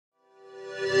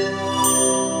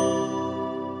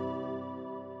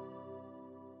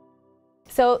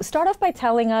So start off by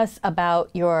telling us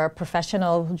about your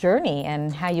professional journey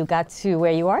and how you got to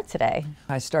where you are today.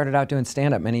 I started out doing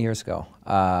stand-up many years ago.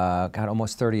 God,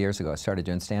 almost 30 years ago I started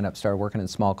doing stand-up. Started working in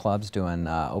small clubs doing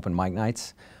open mic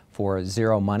nights for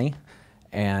zero money.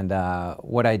 And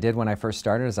what I did when I first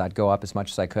started is I'd go up as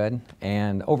much as I could.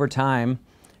 And over time,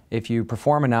 if you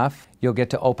perform enough, you'll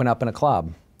get to open up in a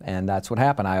club. And that's what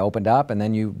happened. I opened up, and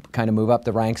then you kind of move up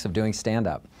the ranks of doing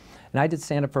stand-up. And I did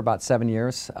stand-up for about 7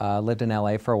 years, lived in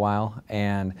LA for a while,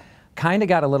 and kind of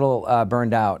got a little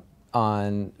burned out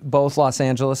on both Los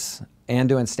Angeles and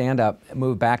doing stand-up.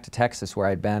 Moved back to Texas where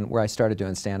I'd been, where I started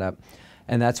doing stand-up.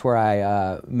 And that's where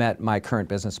I met my current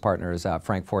business partners,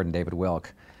 Frank Ford and David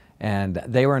Wilk. And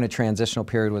they were in a transitional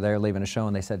period where they were leaving a show,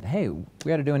 and they said, hey, we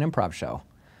got to do an improv show.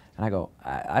 And I go,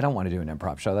 I don't want to do an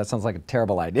improv show. That sounds like a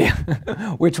terrible idea,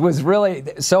 which was really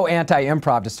so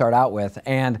anti-improv to start out with.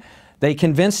 And they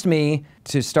convinced me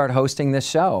to start hosting this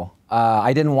show.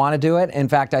 I didn't want to do it. In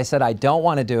fact, I said, I don't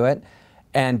want to do it.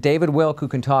 And David Wilk, who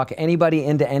can talk anybody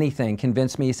into anything,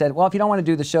 convinced me. He said, well, if you don't want to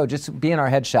do the show, just be in our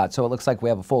headshot so it looks like we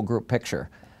have a full group picture.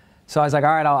 So I was like,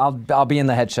 all right, I'll be in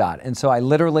the headshot. And so I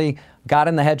literally got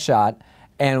in the headshot.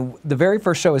 And the very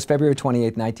first show was February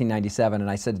 28th, 1997. And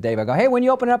I said to Dave, I go, hey, when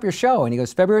you open up your show? And he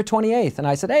goes, February 28th. And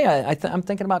I said, hey, I'm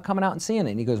thinking about coming out and seeing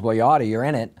it. And he goes, well, you ought to, you're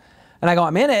in it. And I go,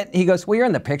 I'm in it. He goes, well, you're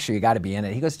in the picture, you got to be in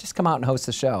it. He goes, just come out and host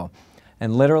the show.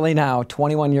 And literally now,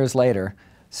 21 years later,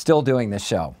 still doing this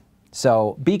show.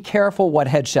 So be careful what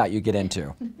headshot you get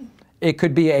into. It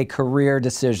could be a career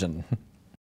decision.